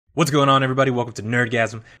What's going on, everybody? Welcome to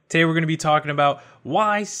Nerdgasm. Today we're going to be talking about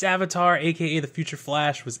why Savitar, aka the Future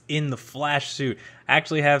Flash, was in the Flash suit. I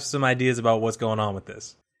actually have some ideas about what's going on with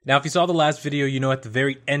this. Now, if you saw the last video, you know at the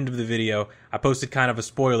very end of the video, I posted kind of a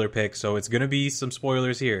spoiler pic, so it's going to be some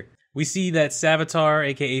spoilers here. We see that Savitar,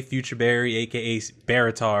 aka Future Barry, aka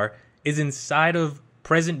Barritar, is inside of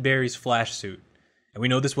present Barry's Flash suit. And we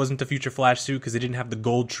know this wasn't the Future Flash suit because it didn't have the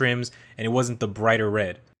gold trims and it wasn't the brighter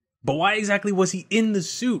red. But why exactly was he in the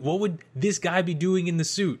suit? What would this guy be doing in the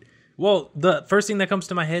suit? Well, the first thing that comes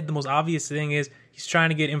to my head, the most obvious thing is he's trying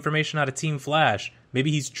to get information out of Team Flash.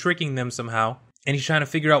 Maybe he's tricking them somehow, and he's trying to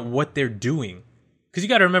figure out what they're doing. Because you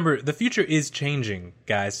gotta remember, the future is changing,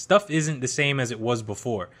 guys. Stuff isn't the same as it was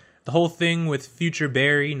before. The whole thing with Future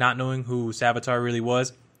Barry not knowing who Savitar really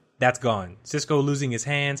was, that's gone. Cisco losing his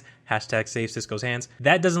hands, hashtag save Cisco's hands,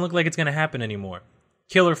 that doesn't look like it's gonna happen anymore.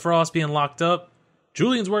 Killer Frost being locked up,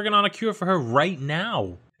 Julian's working on a cure for her right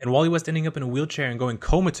now. And Wally West ending up in a wheelchair and going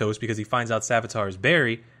comatose because he finds out Savitar is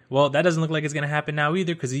Barry, well, that doesn't look like it's going to happen now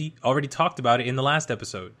either because he already talked about it in the last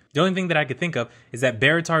episode. The only thing that I could think of is that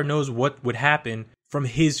Barritar knows what would happen from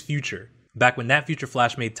his future, back when that Future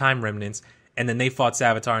Flash made time remnants, and then they fought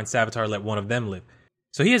Savitar and Savitar let one of them live.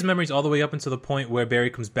 So he has memories all the way up until the point where Barry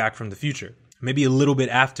comes back from the future, maybe a little bit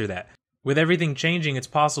after that. With everything changing, it's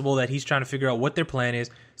possible that he's trying to figure out what their plan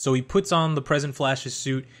is, so he puts on the present Flash's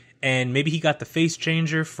suit, and maybe he got the face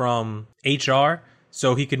changer from HR,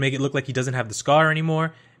 so he could make it look like he doesn't have the scar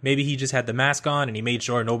anymore. Maybe he just had the mask on, and he made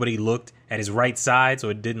sure nobody looked at his right side, so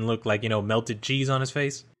it didn't look like, melted cheese on his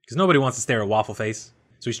face. Because nobody wants to stare at Waffle Face.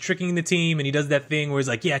 So he's tricking the team, and he does that thing where he's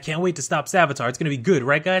like, yeah, I can't wait to stop Savitar, it's gonna be good,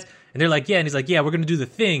 right guys? And they're like, yeah, and he's like, yeah, we're gonna do the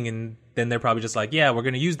thing, and then they're probably just like, yeah, we're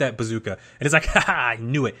gonna use that bazooka. And it's like, haha, I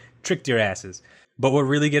knew it, tricked your asses. But what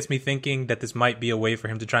really gets me thinking that this might be a way for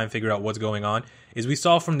him to try and figure out what's going on is we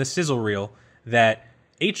saw from the Sizzle reel that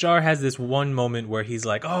HR has this one moment where he's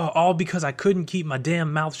like, oh, all because I couldn't keep my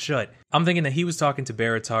damn mouth shut. I'm thinking that he was talking to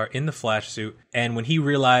Barritar in the Flash suit, and when he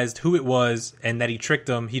realized who it was and that he tricked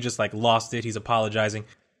him, he just lost it, he's apologizing.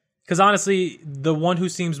 Because honestly, the one who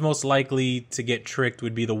seems most likely to get tricked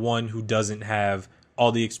would be the one who doesn't have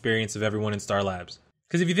all the experience of everyone in Star Labs.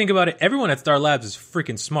 Because if you think about it, everyone at Star Labs is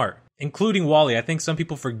freaking smart, including Wally. I think some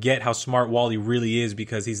people forget how smart Wally really is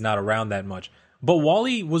because he's not around that much. But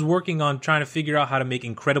Wally was working on trying to figure out how to make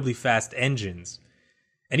incredibly fast engines.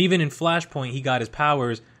 And even in Flashpoint, he got his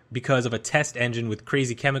powers because of a test engine with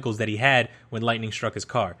crazy chemicals that he had when lightning struck his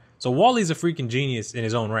car. So Wally's a freaking genius in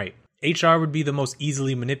his own right. HR would be the most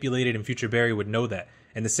easily manipulated, and Future Barry would know that.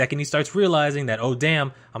 And the second he starts realizing that, oh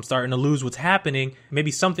damn, I'm starting to lose what's happening,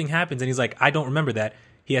 maybe something happens and he's like, I don't remember that.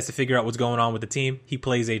 He has to figure out what's going on with the team. He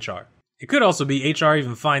plays HR. It could also be HR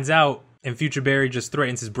even finds out and Future Barry just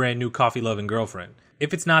threatens his brand new coffee-loving girlfriend.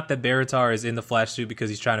 If it's not that Barritar is in the Flash suit because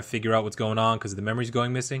he's trying to figure out what's going on because the memory's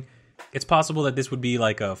going missing, it's possible that this would be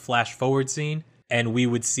like a flash forward scene and we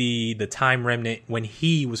would see the time remnant when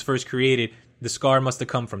he was first created. The scar must have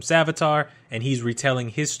come from Savitar, and he's retelling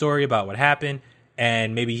his story about what happened,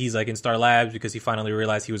 and maybe he's in Star Labs because he finally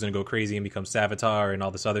realized he was going to go crazy and become Savitar and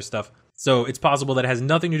all this other stuff. So it's possible that it has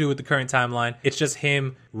nothing to do with the current timeline. It's just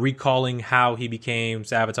him recalling how he became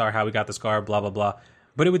Savitar, how he got the scar, blah, blah, blah.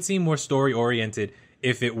 But it would seem more story-oriented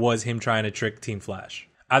if it was him trying to trick Team Flash.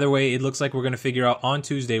 Either way, it looks like we're going to figure out on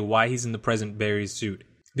Tuesday why he's in the present Barry's suit.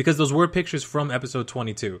 Because those were pictures from episode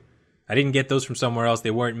 22. I didn't get those from somewhere else.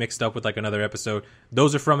 They weren't mixed up with another episode.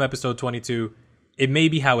 Those are from episode 22. It may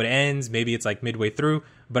be how it ends. Maybe it's midway through.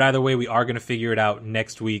 But either way, we are going to figure it out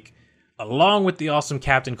next week, along with the awesome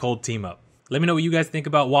Captain Cold team up. Let me know what you guys think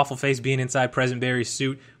about Waffle Face being inside Present Barry's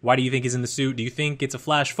suit. Why do you think he's in the suit? Do you think it's a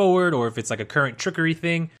flash forward or if it's a current trickery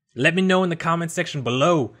thing? Let me know in the comment section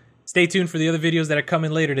below. Stay tuned for the other videos that are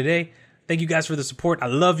coming later today. Thank you guys for the support. I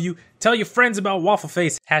love you. Tell your friends about Waffle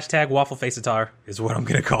Face. Hashtag Waffle Faceatar is what I'm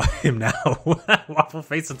going to call him now. Waffle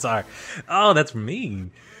Faceatar. Oh, that's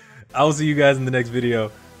mean. I will see you guys in the next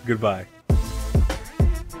video. Goodbye.